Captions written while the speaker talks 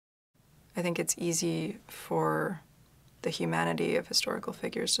I think it's easy for the humanity of historical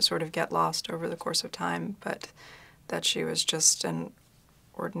figures to sort of get lost over the course of time, but that she was just an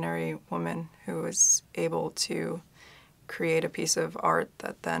ordinary woman who was able to create a piece of art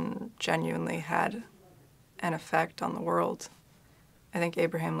that then genuinely had an effect on the world. I think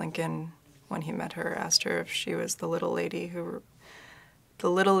Abraham Lincoln, when he met her, asked her if she was the little lady who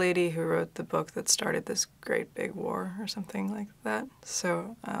wrote the book that started this great big war or something like that.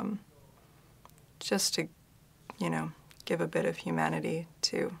 So just to, give a bit of humanity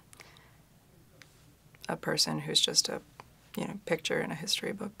to a person who's just a, picture in a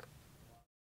history book.